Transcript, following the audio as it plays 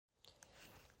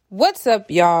What's up,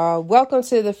 y'all? Welcome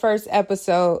to the first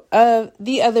episode of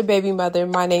The Other Baby Mother.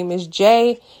 My name is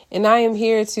Jay, and I am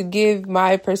here to give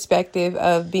my perspective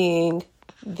of being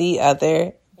the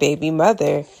other baby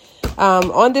mother.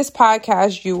 On this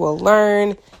podcast, you will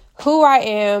learn who I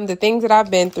am, the things that I've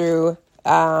been through,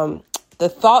 the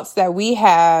thoughts that we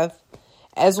have,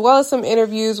 as well as some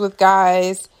interviews with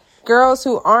girls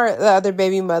who aren't the other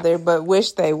baby mother, but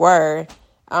wish they were.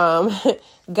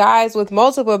 Guys with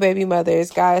multiple baby mothers,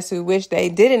 guys who wish they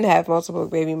didn't have multiple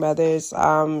baby mothers.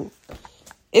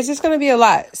 It's just going to be a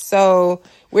lot. So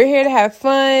we're here to have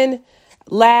fun,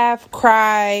 laugh,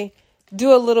 cry,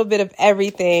 do a little bit of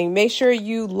everything. Make sure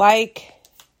you like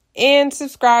and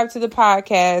subscribe to the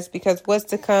podcast because what's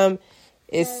to come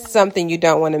is something you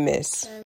don't want to miss.